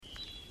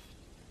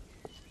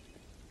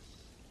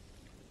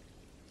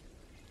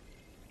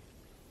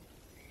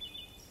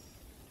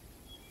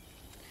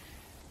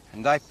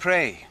And I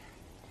pray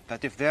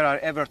that if there are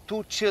ever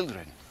two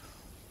children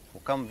who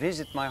come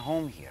visit my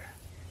home here,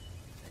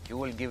 that you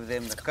will give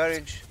them the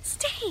courage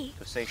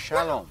to say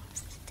shalom,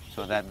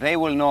 so that they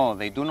will know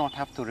they do not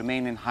have to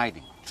remain in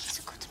hiding. He's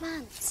a good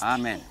man.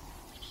 Amen.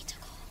 We need to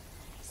go.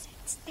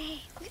 Stay.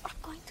 We are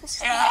going to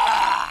stay.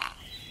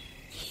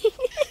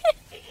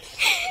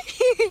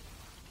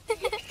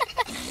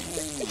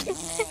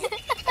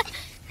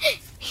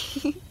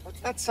 What's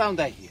that sound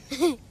I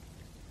hear?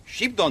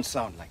 Sheep don't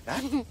sound like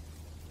that.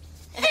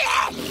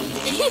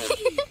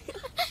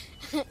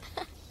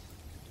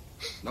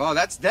 No,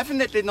 that's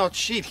definitely not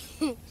sheep.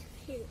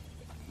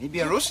 Maybe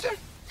a rooster?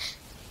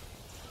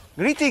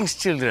 Greetings,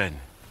 children.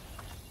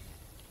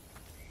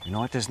 You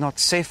know, it is not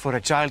safe for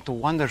a child to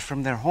wander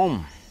from their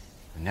home.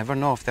 You never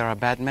know if there are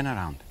bad men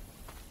around.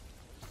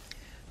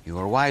 You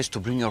are wise to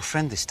bring your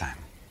friend this time.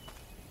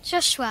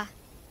 Joshua.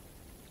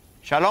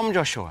 Shalom,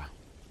 Joshua.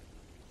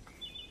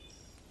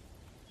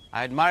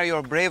 I admire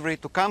your bravery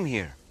to come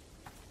here.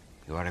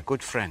 You are a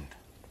good friend.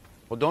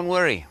 Oh, don't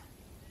worry.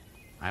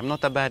 I'm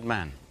not a bad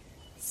man.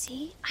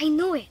 See? I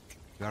know it.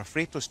 You are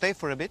free to stay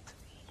for a bit,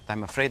 but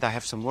I'm afraid I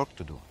have some work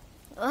to do.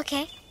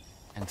 Okay.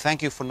 And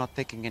thank you for not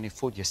taking any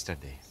food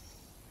yesterday.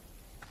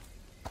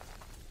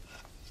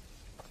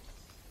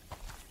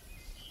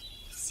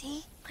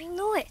 See? I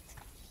know it.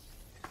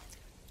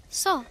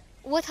 So,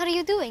 what are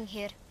you doing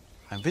here?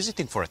 I'm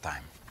visiting for a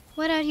time.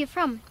 Where are you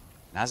from?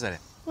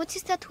 Nazareth. What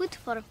is that wood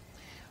for?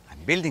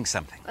 I'm building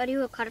something. Are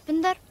you a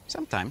carpenter?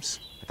 Sometimes,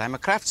 but I'm a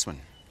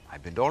craftsman. I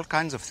build all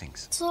kinds of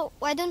things. So,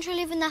 why don't you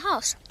live in a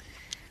house?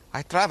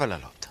 I travel a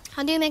lot.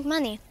 How do you make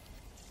money?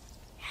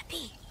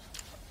 Happy.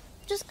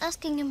 Just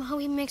asking him how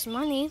he makes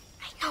money.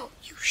 I know,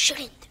 you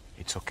shouldn't.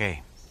 It's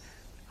okay.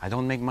 I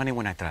don't make money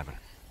when I travel.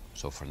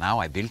 So for now,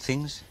 I build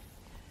things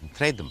and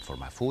trade them for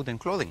my food and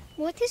clothing.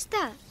 What is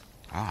that?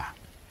 Ah,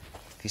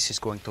 this is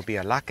going to be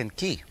a lock and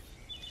key.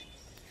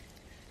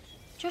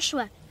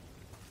 Joshua,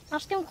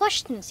 ask him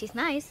questions. He's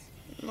nice.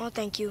 No,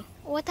 thank you.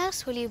 What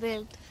else will you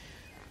build?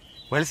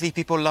 Wealthy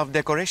people love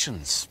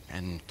decorations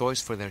and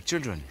toys for their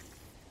children.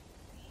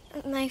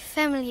 My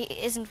family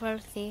isn't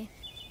wealthy.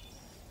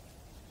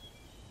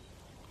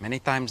 Many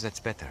times that's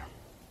better.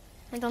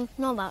 I don't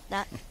know about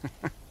that.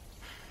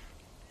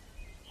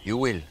 You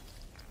will.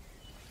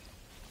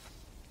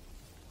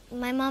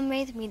 My mom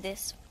made me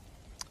this.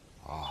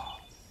 Oh,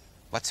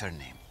 what's her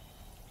name?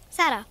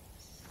 Sarah.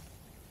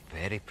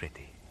 Very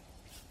pretty.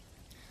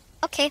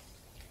 Okay,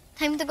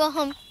 time to go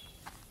home.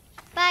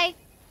 Bye.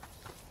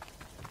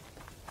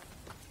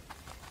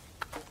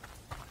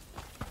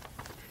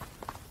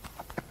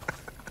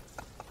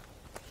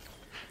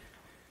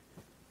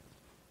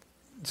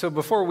 So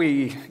before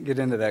we get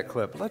into that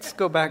clip, let's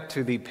go back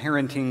to the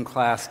parenting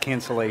class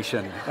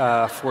cancellation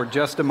for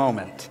just a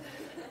moment.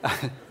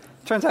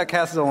 Turns out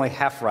Cass is only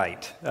half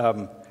right.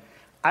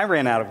 I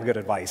ran out of good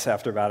advice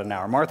after about an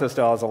hour. Martha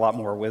still has a lot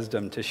more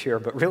wisdom to share,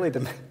 but really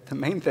the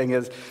main thing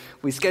is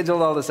we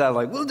scheduled all this out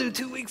like, we'll do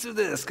 2 weeks of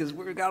this because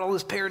we've got all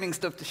this parenting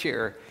stuff to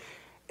share.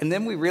 And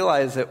then we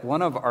realized that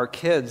one of our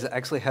kids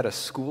actually had a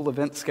school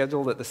event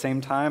scheduled at the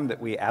same time that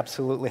we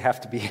absolutely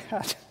have to be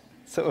at.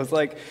 So it was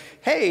like,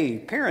 hey,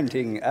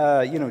 parenting,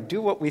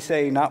 do what we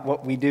say, not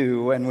what we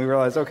do. And we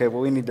realized, okay,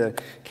 well, we need to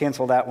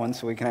cancel that one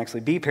so we can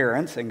actually be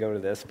parents and go to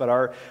this. But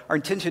our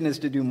intention is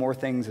to do more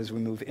things as we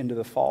move into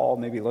the fall,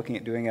 maybe looking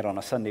at doing it on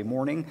a Sunday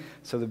morning,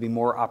 so there'll be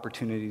more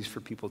opportunities for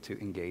people to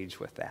engage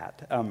with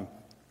that.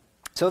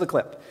 So the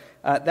clip.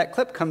 That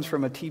clip comes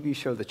from a TV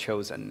show, The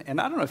Chosen. And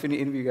I don't know if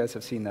any of you guys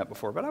have seen that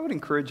before, but I would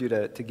encourage you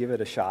to give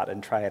it a shot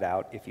and try it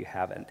out if you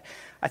haven't.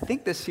 I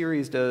think this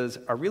series does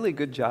a really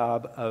good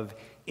job of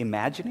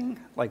imagining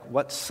like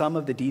what some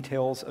of the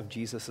details of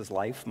Jesus'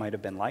 life might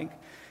have been like.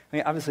 I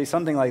mean, obviously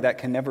something like that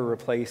can never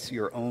replace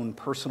your own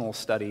personal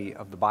study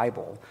of the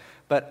Bible.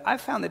 But I've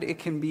found that it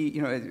can be,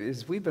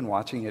 as we've been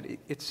watching it,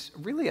 it's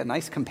really a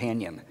nice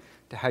companion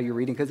to how you're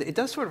reading, because it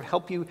does sort of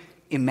help you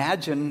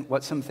imagine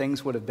what some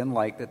things would have been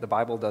like that the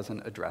Bible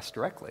doesn't address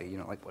directly.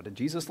 Like what did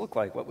Jesus look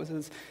like? What was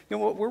his,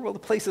 what were the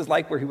places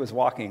like where he was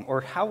walking?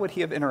 Or how would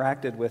he have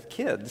interacted with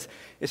kids?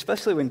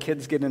 Especially when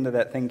kids get into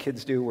that thing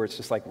kids do where it's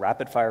just like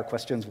rapid fire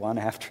questions one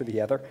after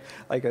the other.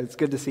 Like it's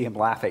good to see him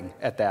laughing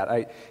at that.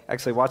 I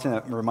actually watching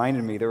that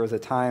reminded me there was a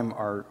time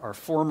our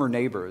former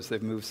neighbors,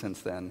 they've moved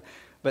since then,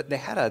 but they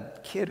had a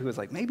kid who was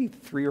like maybe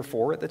 3 or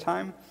 4 at the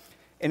time.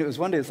 And it was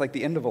one day, it's like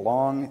the end of a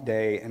long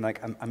day, and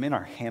like I'm in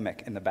our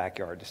hammock in the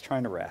backyard just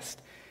trying to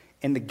rest.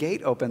 And the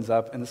gate opens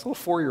up, and this little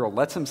 4-year-old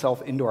lets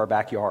himself into our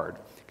backyard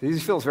because he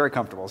feels very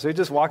comfortable. So he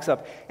just walks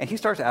up, and he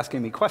starts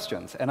asking me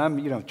questions. And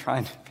I'm,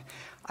 trying to,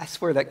 I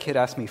swear that kid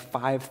asked me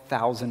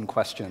 5,000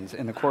 questions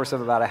in the course of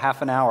about a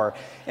half an hour.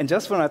 And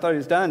just when I thought he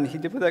was done, he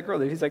did with that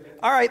girl. He's like,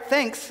 all right,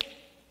 thanks.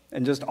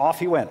 And just off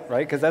he went,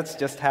 right? Because that's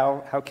just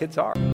how kids are.